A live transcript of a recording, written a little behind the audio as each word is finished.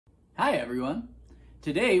Hi everyone!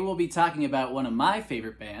 Today we'll be talking about one of my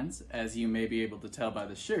favorite bands, as you may be able to tell by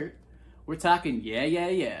the shirt. We're talking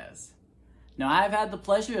YEAHS. Now I've had the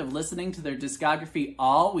pleasure of listening to their discography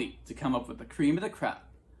all week to come up with the cream of the crop.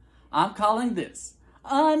 I'm calling this,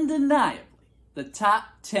 Undeniably, the top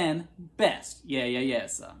 10 best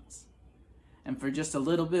YEAHS songs. And for just a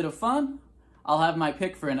little bit of fun, I'll have my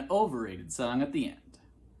pick for an overrated song at the end.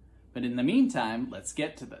 But in the meantime, let's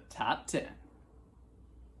get to the top 10.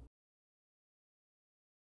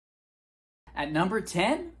 At number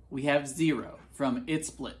 10, we have Zero from It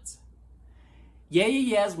Splits.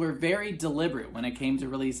 YEAHS were very deliberate when it came to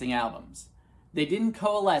releasing albums. They didn't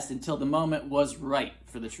coalesce until the moment was right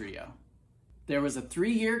for the trio. There was a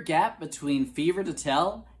 3-year gap between Fever to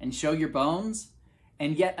Tell and Show Your Bones,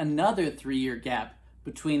 and yet another 3-year gap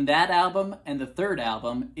between that album and the third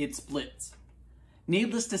album, It Splits.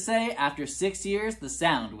 Needless to say, after 6 years, the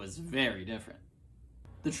sound was very different.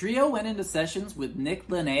 The trio went into sessions with Nick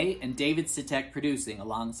Launay and David Sitek producing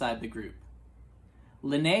alongside the group.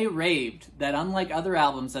 Launay raved that unlike other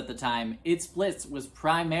albums at the time, It Splits was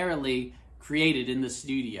primarily created in the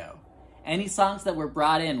studio. Any songs that were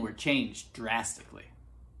brought in were changed drastically.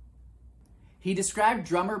 He described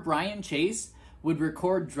drummer Brian Chase would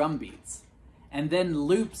record drum beats, and then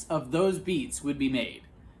loops of those beats would be made,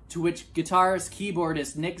 to which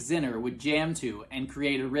guitarist-keyboardist Nick Zinner would jam to and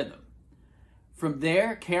create a rhythm. From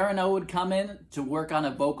there, Karen O would come in to work on a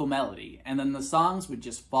vocal melody, and then the songs would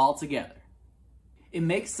just fall together. It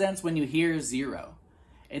makes sense when you hear Zero.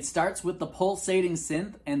 It starts with the pulsating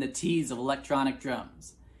synth and the tease of electronic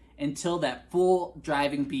drums, until that full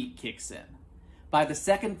driving beat kicks in. By the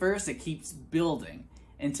second verse, it keeps building,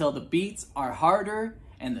 until the beats are harder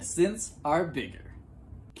and the synths are bigger.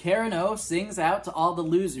 Karen O sings out to all the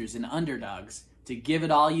losers and underdogs to give it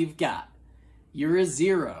all you've got. You're a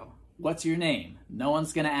zero. What's your name? No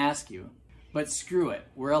one's gonna ask you. But screw it,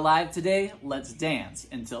 we're alive today, let's dance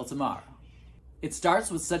until tomorrow. It starts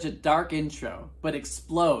with such a dark intro, but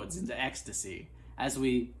explodes into ecstasy as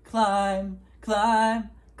we climb, climb,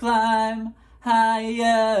 climb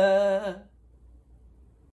higher.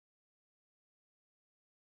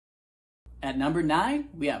 At number 9,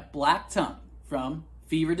 we have Black Tongue from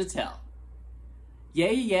Fever to Tell.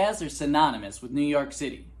 YEAHS are synonymous with New York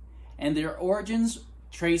City, and their origins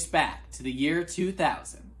trace back to the year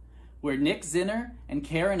 2000, where Nick Zinner and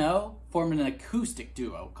Karen O formed an acoustic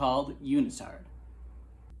duo called Unitard.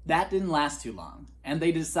 That didn't last too long, and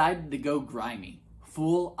they decided to go grimy,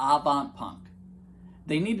 full avant-punk.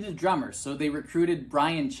 They needed a drummer, so they recruited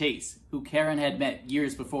Brian Chase, who Karen had met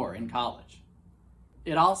years before in college.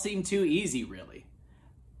 It all seemed too easy, really.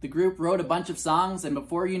 The group wrote a bunch of songs, and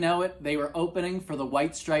before you know it, they were opening for the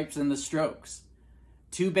White Stripes and the Strokes.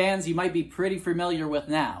 Two bands you might be pretty familiar with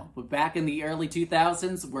now, but back in the early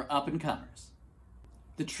 2000s were up-and-comers.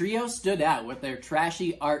 The trio stood out with their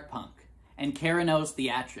trashy art punk and Karen O's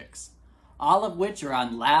theatrics, all of which are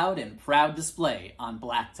on loud and proud display on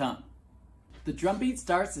Black Tongue. The drum beat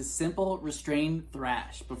starts as simple, restrained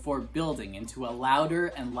thrash before building into a louder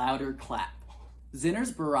and louder clap.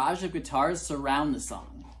 Zinner's barrage of guitars surround the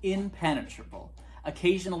song, impenetrable,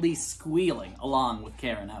 occasionally squealing along with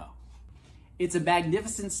Karen O. It's a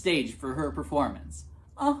magnificent stage for her performance.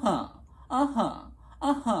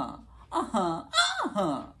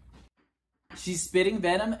 She's spitting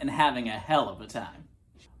venom and having a hell of a time.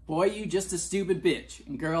 Boy, you just a stupid bitch,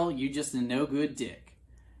 and girl, you just a no-good dick.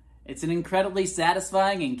 It's an incredibly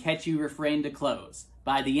satisfying and catchy refrain to close.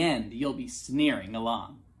 By the end, you'll be sneering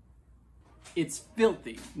along. It's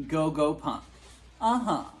filthy go-go punk.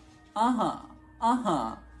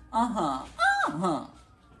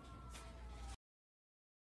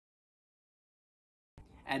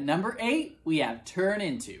 At number 8, we have Turn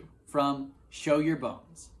Into from Show Your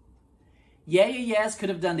Bones. YEAHS could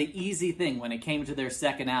have done the easy thing when it came to their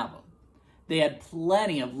second album. They had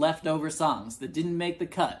plenty of leftover songs that didn't make the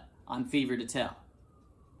cut on Fever to Tell.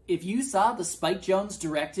 If you saw the Spike Jonze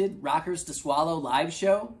directed Rockers to Swallow live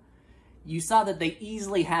show, you saw that they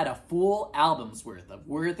easily had a full album's worth of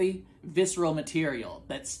worthy, visceral material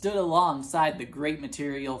that stood alongside the great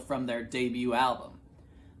material from their debut album.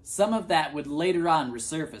 Some of that would later on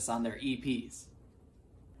resurface on their EPs.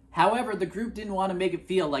 However, the group didn't want to make it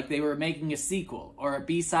feel like they were making a sequel or a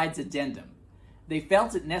B-sides addendum. They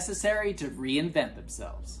felt it necessary to reinvent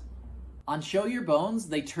themselves. On Show Your Bones,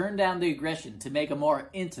 they turned down the aggression to make a more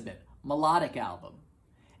intimate, melodic album.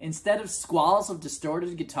 Instead of squalls of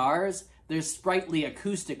distorted guitars, there's sprightly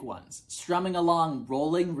acoustic ones, strumming along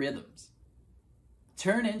rolling rhythms.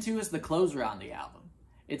 Turn Into is the closer on the album.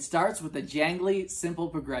 It starts with a jangly, simple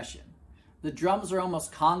progression. The drums are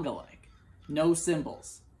almost conga-like. No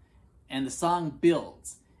cymbals. and the song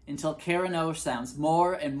builds until Karen O sounds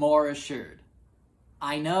more and more assured.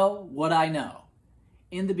 I know what I know.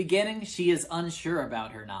 In the beginning, she is unsure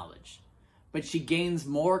about her knowledge, but she gains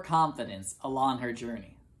more confidence along her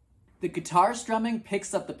journey. The guitar strumming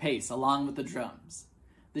picks up the pace along with the drums.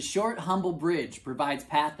 The short, humble bridge provides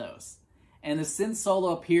pathos, and the synth solo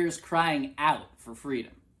appears crying out for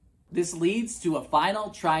freedom. This leads to a final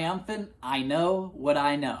triumphant, I know what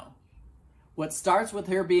I know. What starts with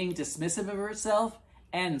her being dismissive of herself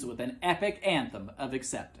ends with an epic anthem of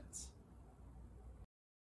acceptance.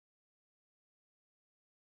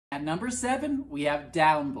 At number 7, we have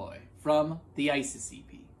Down Boy from the YEAHS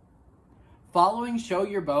EP. Following Show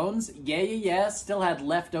Your Bones, YEAHS still had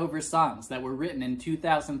leftover songs that were written in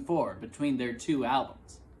 2004 between their 2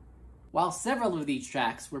 albums. While several of these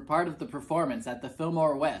tracks were part of the performance at the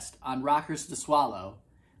Fillmore West on Rockers to Swallow,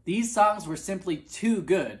 these songs were simply too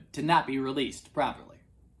good to not be released properly.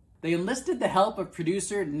 They enlisted the help of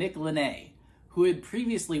producer Nick Launay, who had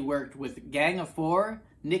previously worked with Gang of Four,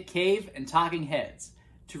 Nick Cave, and Talking Heads,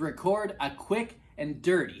 to record a quick and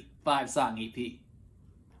dirty 5-song EP.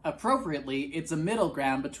 Appropriately, it's a middle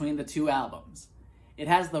ground between the 2 albums. It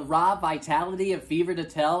has the raw vitality of Fever to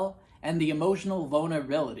Tell and the emotional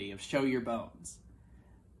vulnerability of Show Your Bones.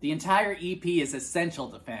 The entire EP is essential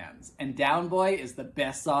to fans, and Down Boy is the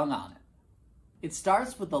best song on it. It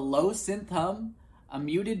starts with a low synth hum, a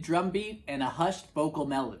muted drum beat, and a hushed vocal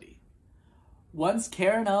melody. Once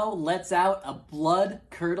Karen O lets out a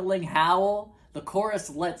blood-curdling howl, the chorus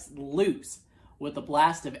lets loose with a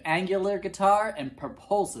blast of angular guitar and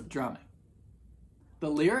propulsive drumming. The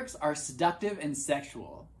lyrics are seductive and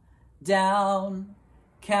sexual. Down,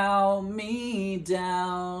 count me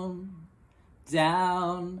down,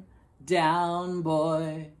 down, down,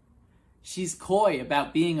 boy. She's coy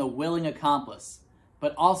about being a willing accomplice,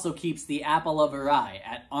 but also keeps the apple of her eye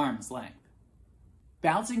at arm's length.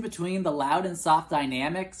 Bouncing between the loud and soft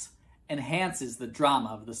dynamics enhances the drama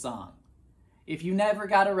of the song. If you never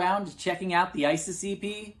got around to checking out the YEAHS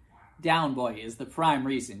EP, Down Boy is the prime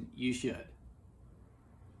reason you should.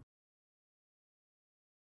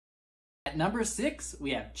 At number 6,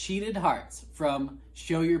 we have Cheated Hearts from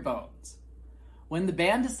Show Your Bones. When the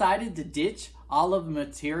band decided to ditch all of the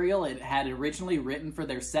material it had originally written for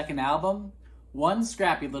their 2nd album, one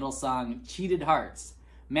scrappy little song, Cheated Hearts,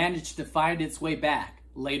 managed to find its way back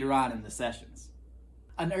later on in the sessions.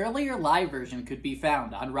 An earlier live version could be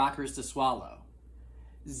found on Rockers to Swallow.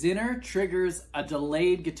 Zinner triggers a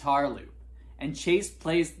delayed guitar loop, and Chase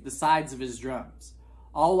plays the sides of his drums,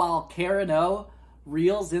 all while Karen O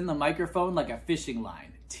reels in the microphone like a fishing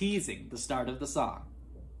line, teasing the start of the song.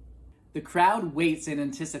 The crowd waits in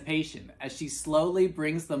anticipation as she slowly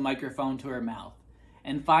brings the microphone to her mouth,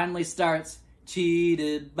 and finally starts,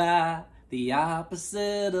 cheated by the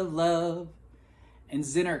opposite of love, and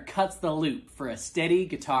Zinner cuts the loop for a steady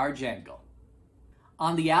guitar jangle.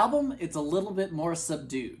 On the album, it's a little bit more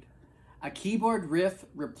subdued. A keyboard riff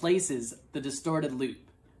replaces the distorted loop,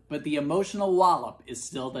 but the emotional wallop is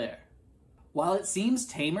still there. While it seems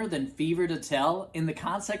tamer than Fever to Tell, in the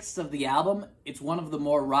context of the album, it's one of the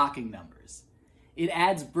more rocking numbers. It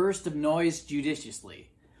adds bursts of noise judiciously,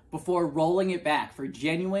 before rolling it back for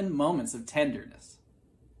genuine moments of tenderness.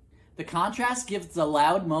 The contrast gives the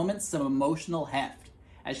loud moments some emotional heft,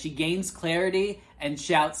 as she gains clarity and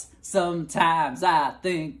shouts, "Sometimes I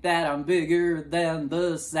think that I'm bigger than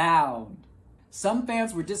the sound." Some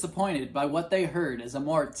fans were disappointed by what they heard as a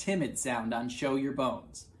more timid sound on Show Your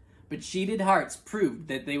Bones, but Cheated Hearts proved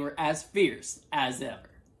that they were as fierce as ever.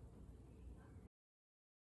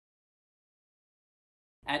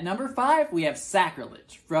 At number 5, we have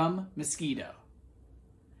Sacrilege from Mosquito.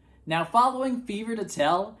 Now, following Fever to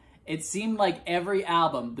Tell, it seemed like every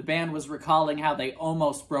album the band was recalling how they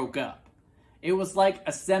almost broke up. It was like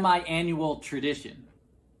a semi-annual tradition.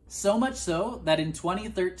 So much so that in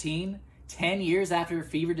 2013, 10 years after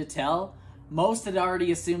Fever to Tell, most had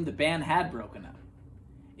already assumed the band had broken up.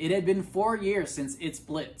 It had been 4 years since It's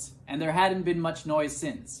Blitz, and there hadn't been much noise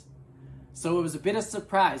since. So it was a bit of a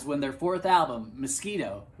surprise when their 4th album,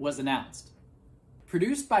 Mosquito, was announced.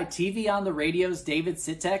 Produced by TV on the Radio's David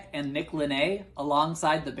Sitek and Nick Launay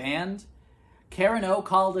alongside the band, Karen O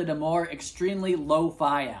called it a more extremely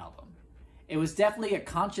lo-fi album. It was definitely a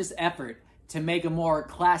conscious effort to make a more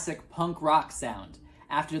classic punk rock sound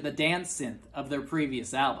after the dance synth of their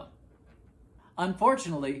previous album.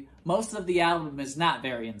 Unfortunately, most of the album is not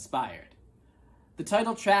very inspired. The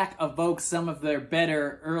title track evokes some of their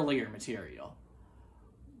better earlier material,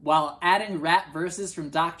 while adding rap verses from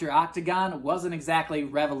Dr. Octagon wasn't exactly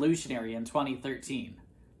revolutionary in 2013,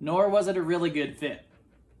 nor was it a really good fit.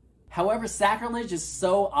 However, Sacrilege is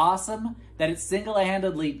so awesome that it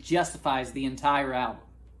single-handedly justifies the entire album.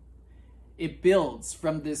 It builds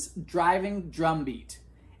from this driving drum beat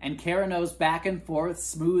and Karen O's back and forth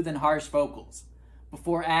smooth and harsh vocals,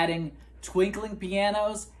 before adding twinkling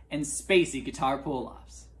pianos and spacey guitar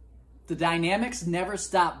pull-offs. The dynamics never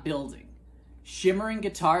stop building. Shimmering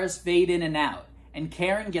guitars fade in and out, and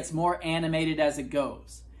Karen gets more animated as it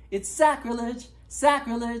goes. It's sacrilege,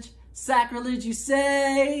 sacrilege, sacrilege, you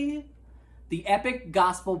say. The epic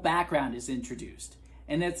gospel background is introduced,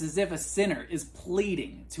 and it's as if a sinner is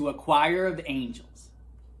pleading to a choir of angels.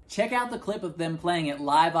 Check out the clip of them playing it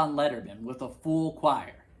live on Letterman with a full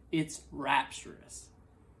choir. It's rapturous.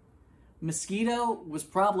 Mosquito was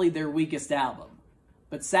probably their weakest album,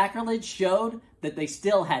 but Sacrilege showed that they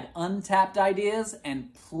still had untapped ideas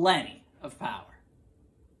and plenty of power.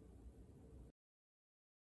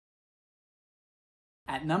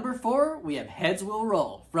 At number 4, we have Heads Will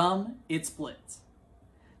Roll from It Splits.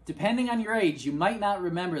 Depending on your age, you might not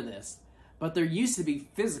remember this, but there used to be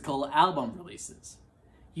physical album releases.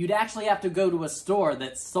 You'd actually have to go to a store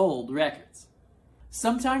that sold records.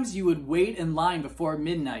 Sometimes you would wait in line before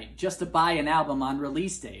midnight just to buy an album on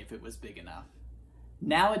release day if it was big enough.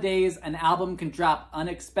 Nowadays, an album can drop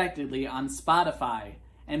unexpectedly on Spotify,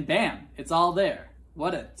 and bam, it's all there.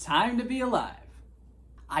 What a time to be alive.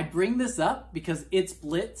 I bring this up because It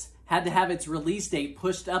Splits had to have its release date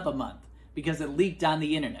pushed up a month because it leaked on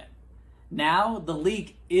the internet. Now, the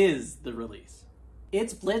leak is the release. It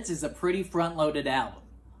Splits is a pretty front-loaded album.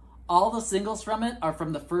 All the singles from it are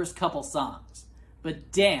from the first couple songs,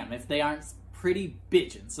 but damn if they aren't pretty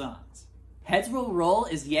bitchin' songs. Heads Will Roll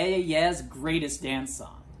is YEAHS' greatest dance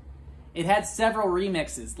song. It had several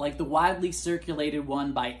remixes, like the widely circulated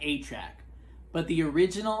one by A-Track, but the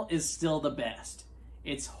original is still the best.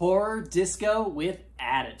 It's horror disco with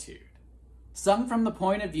attitude. Sung from the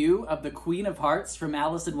point of view of the Queen of Hearts from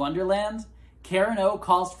Alice in Wonderland, Karen O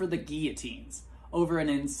calls for the guillotines over an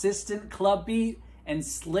insistent club beat and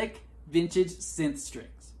slick vintage synth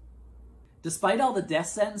strings. Despite all the death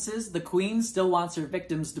sentences, the Queen still wants her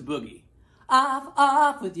victims to boogie. Off,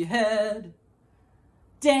 off with your head.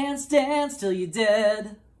 Dance, dance till you're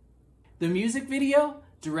dead. The music video,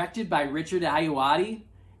 directed by Richard Ayoade,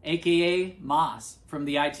 aka Moss from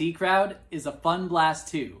the IT Crowd, is a fun blast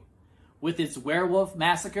too, with its werewolf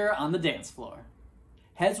massacre on the dance floor.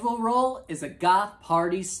 Heads Will Roll is a goth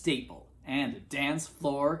party staple and a dance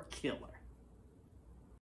floor killer.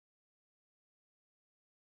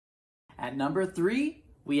 At number 3,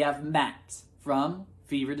 we have Maps from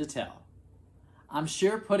Fever to Tell. I'm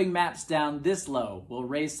sure putting Maps down this low will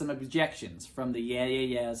raise some objections from the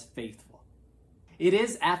YEAHS faithful. It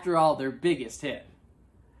is, after all, their biggest hit.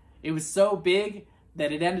 It was so big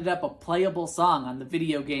that it ended up a playable song on the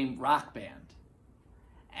video game Rock Band.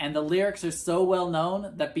 And the lyrics are so well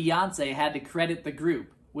known that Beyoncé had to credit the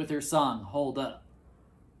group with her song Hold Up.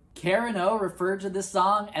 Karen O referred to this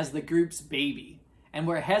song as the group's baby, and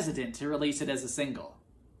were hesitant to release it as a single.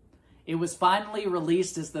 It was finally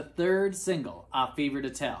released as the 3rd single off Fever to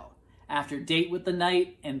Tell, after Date with the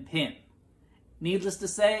Night and Pin. Needless to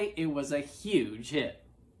say, it was a huge hit.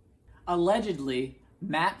 Allegedly,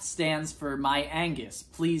 MAP stands for My Angus,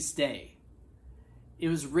 Please Stay. It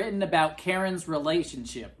was written about Karen's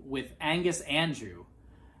relationship with Angus Andrew,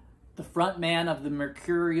 the frontman of the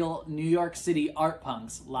mercurial New York City art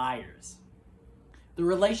punks Liars. The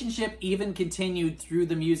relationship even continued through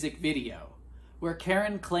the music video, where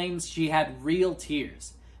Karen claims she had real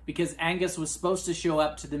tears because Angus was supposed to show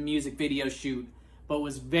up to the music video shoot but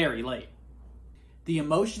was very late. The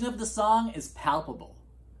emotion of the song is palpable.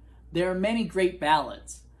 There are many great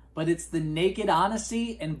ballads, but it's the naked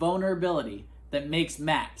honesty and vulnerability that makes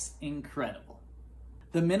Maps incredible.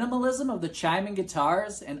 The minimalism of the chiming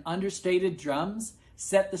guitars and understated drums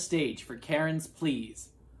set the stage for Karen's pleas.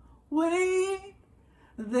 Wait,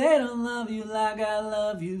 they don't love you like I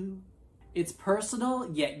love you. It's personal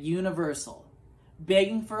yet universal,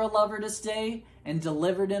 begging for a lover to stay and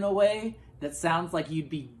delivered in a way that sounds like you'd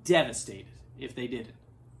be devastated if they didn't.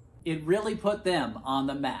 It really put them on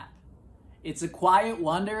the map. It's a quiet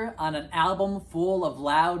wonder on an album full of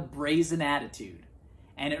loud, brazen attitude,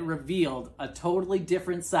 and it revealed a totally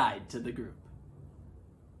different side to the group.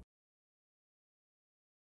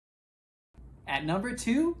 At number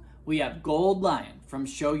 2, we have Gold Lion from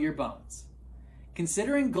Show Your Bones.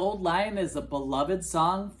 Considering Gold Lion is a beloved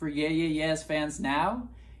song for YEAHS fans now,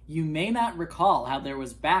 you may not recall how there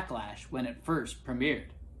was backlash when it first premiered.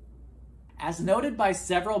 As noted by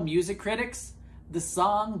several music critics, the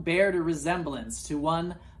song bared a resemblance to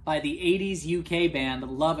one by the 80s UK band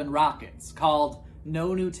Love and Rockets called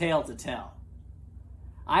No New Tale to Tell.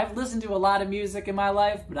 I've listened to a lot of music in my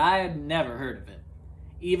life, but I had never heard of it.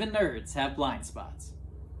 Even nerds have blind spots.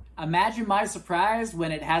 Imagine my surprise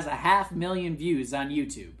when it has 500,000 views on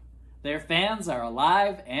YouTube. Their fans are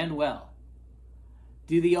alive and well.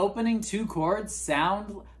 Do the opening 2 chords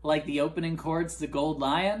sound like the opening chords to Gold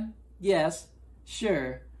Lion? Yes,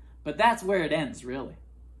 sure, but that's where it ends, really.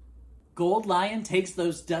 Gold Lion takes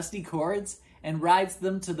those dusty chords and rides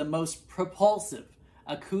them to the most propulsive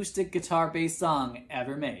acoustic guitar-based song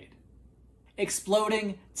ever made.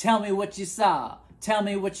 Exploding, "Tell me what you saw, tell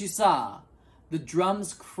me what you saw." The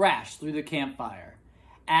drums crash through the campfire,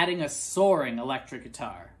 adding a soaring electric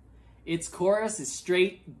guitar. Its chorus is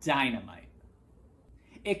straight dynamite.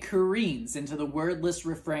 It careens into the wordless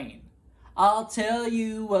refrain. "I'll tell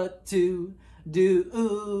you what to do,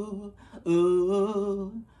 ooh,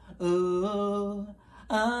 ooh, ooh,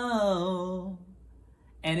 oh,"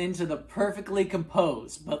 and into the perfectly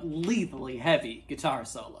composed but lethally heavy guitar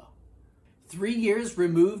solo. 3 years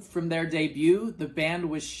removed from their debut, the band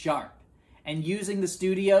was sharp and using the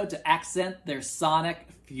studio to accent their sonic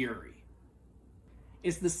fury.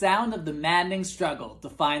 It's the sound of the maddening struggle to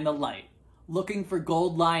find the light, looking for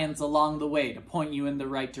gold lions along the way to point you in the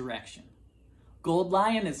right direction. Gold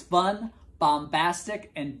Lion is fun,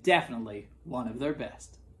 bombastic, and definitely one of their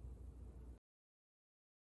best.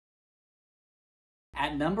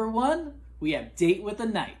 At number 1, we have Date with the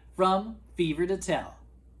Night from Fever to Tell.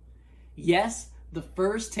 Yes, the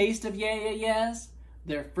first taste of YEAHS,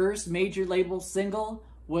 their first major label single,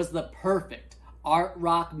 was the perfect art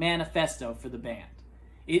rock manifesto for the band.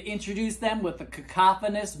 It introduced them with a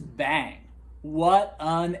cacophonous bang. What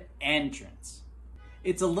an entrance.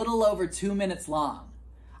 It's a little over 2 minutes long.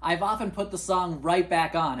 I've often put the song right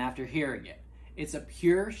back on after hearing it. It's a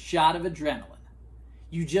pure shot of adrenaline.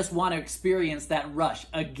 You just want to experience that rush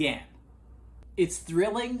again. It's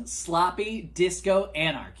thrilling, sloppy, disco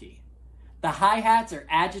anarchy. The hi-hats are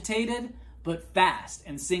agitated, but fast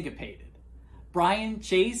and syncopated. Brian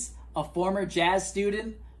Chase, a former jazz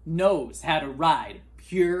student, knows how to ride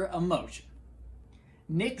pure emotion.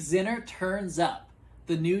 Nick Zinner turns up,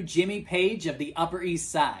 the new Jimmy Page of the Upper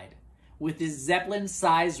East Side, with his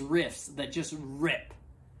Zeppelin-sized riffs that just rip.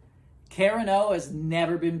 Karen O has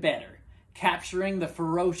never been better, capturing the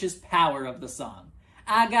ferocious power of the song.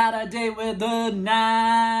 I got a date with the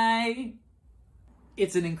night.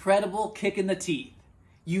 It's an incredible kick in the teeth.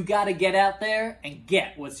 You gotta get out there and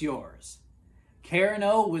get what's yours. Karen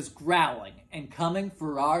O was growling and coming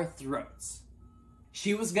for our throats.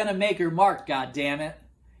 She was gonna make her mark, goddammit.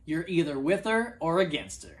 You're either with her or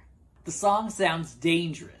against her. The song sounds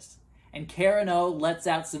dangerous, and Karen O lets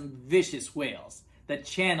out some vicious wails that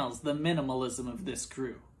channels the minimalism of this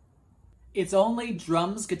crew. It's only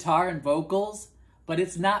drums, guitar, and vocals, but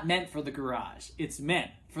it's not meant for the garage. It's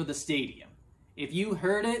meant for the stadium. If you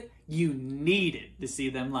heard it, you needed to see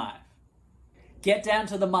them live. Get down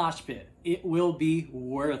to the mosh pit. It will be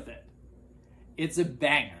worth it. It's a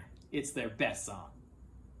banger. It's their best song.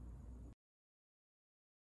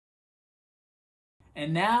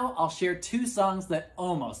 And now I'll share 2 songs that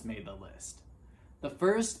almost made the list. The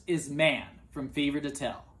first is Man from Fever to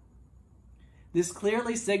Tell. This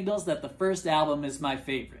clearly signals that the first album is my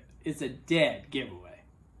favorite. It's a dead giveaway.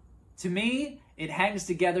 To me, it hangs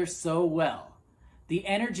together so well. The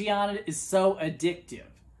energy on it is so addictive.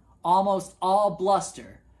 Almost all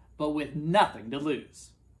bluster, but with nothing to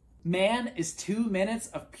lose. Man is 2 minutes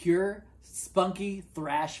of pure, spunky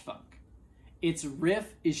thrash funk. Its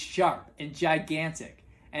riff is sharp and gigantic,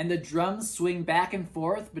 and the drums swing back and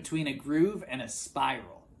forth between a groove and a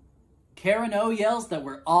spiral. Karen O yells that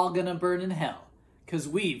we're all gonna burn in hell, 'cause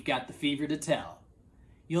we've got the fever to tell.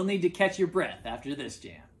 You'll need to catch your breath after this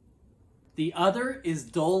jam. The other is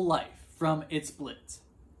Dull Life from It's Blitz.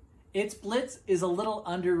 It's Blitz is a little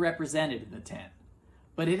underrepresented in the 10,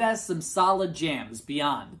 but it has some solid jams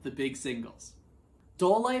beyond the big singles.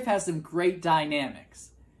 Dull Life has some great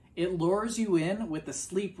dynamics. It lures you in with the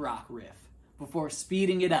sleep rock riff before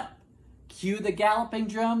speeding it up. Cue the galloping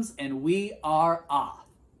drums and we are off.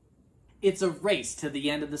 It's a race to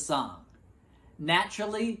the end of the song.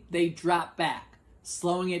 Naturally, they drop back,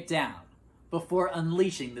 slowing it down before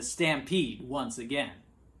unleashing the stampede once again.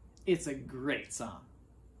 It's a great song.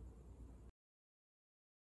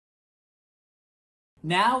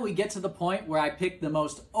 Now we get to the point where I pick the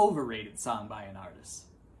most overrated song by an artist.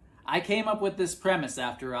 I came up with this premise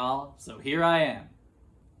after all, so here I am.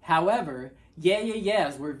 However,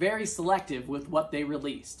 YEAHS were very selective with what they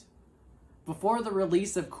released. Before the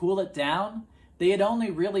release of Cool It Down, they had only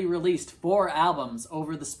really released 4 albums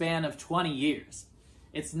over the span of 20 years.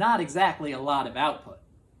 It's not exactly a lot of output.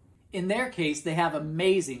 In their case, they have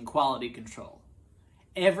amazing quality control.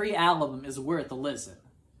 Every album is worth a listen.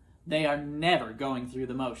 They are never going through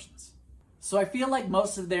the motions. So I feel like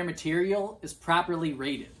most of their material is properly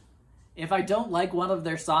rated. If I don't like one of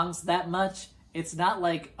their songs that much, it's not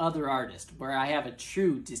like other artists where I have a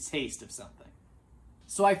true distaste of something.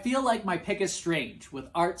 So I feel like my pick is strange, with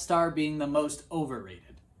Art Star being the most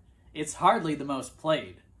overrated. It's hardly the most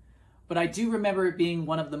played, but I do remember it being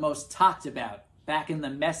one of the most talked about back in the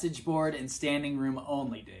message board and standing room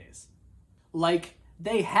only days. Like,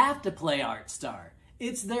 they have to play Art Star.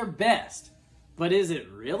 It's their best. But is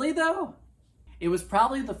it really though? It was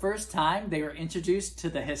probably the first time they were introduced to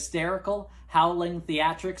the hysterical, howling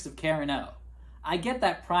theatrics of Karen O. I get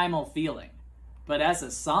that primal feeling, but as a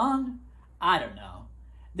song, I don't know.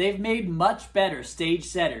 They've made much better stage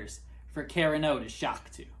setters for Karen O to shock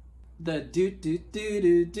to. The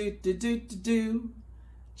do-do-do-do-do-do-do-do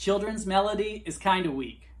children's melody is kinda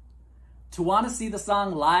weak. To want to see the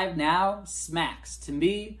song live now smacks, to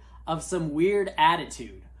me, of some weird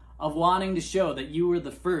attitude of wanting to show that you were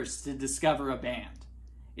the first to discover a band.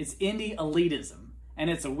 It's indie elitism, and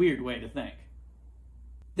it's a weird way to think.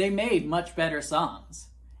 They made much better songs.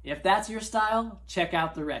 If that's your style, check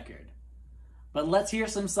out the record. But let's hear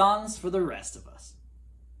some songs for the rest of us.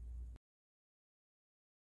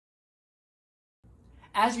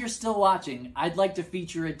 As you're still watching, I'd like to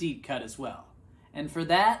feature a deep cut as well. And for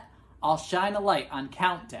that, I'll shine a light on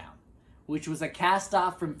Countdown, which was a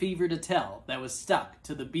cast-off from Fever to Tell that was stuck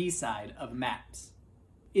to the B-side of Maps.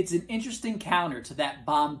 It's an interesting counter to that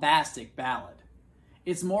bombastic ballad.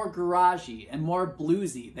 It's more garagey and more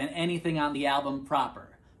bluesy than anything on the album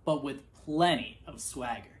proper, but with plenty of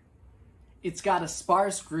swagger. It's got a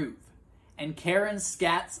sparse groove, and Karen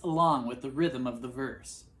scats along with the rhythm of the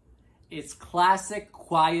verse. It's classic,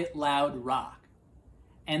 quiet, loud rock.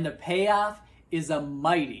 And the payoff is a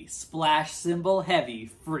mighty, splash cymbal heavy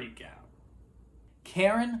freakout.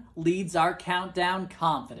 Karen leads our countdown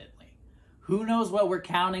confidently. Who knows what we're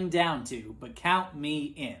counting down to, but count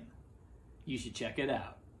me in. You should check it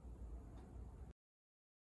out.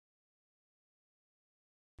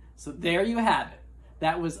 So there you have it.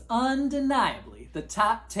 That was undeniably the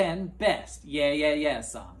top 10 best Yeah, Yeah, Yeah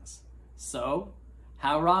songs. So,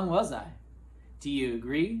 how wrong was I? Do you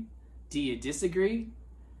agree? Do you disagree?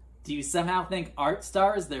 Do you somehow think Art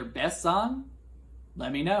Star is their best song?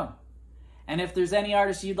 Let me know. And if there's any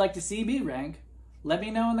artist you'd like to see me rank, let me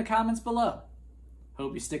know in the comments below.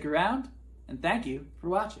 Hope you stick around, and thank you for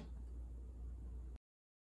watching.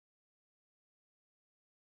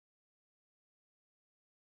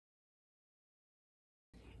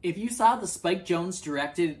 If you saw the Spike Jonze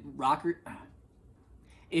directed rocker...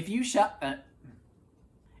 If you shot...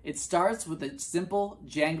 it starts with a simple,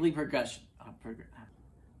 jangly percussion.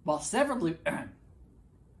 While several...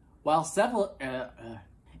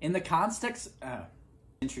 in the context...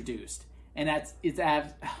 introduced. And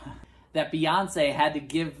that Beyonce had to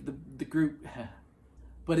give the group...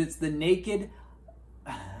 but it's the naked...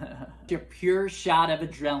 a pure shot of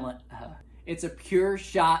adrenaline. It's a pure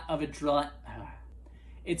shot of adrenaline.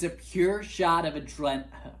 It's a pure shot of adrenaline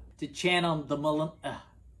to channel the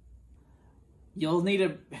you'll need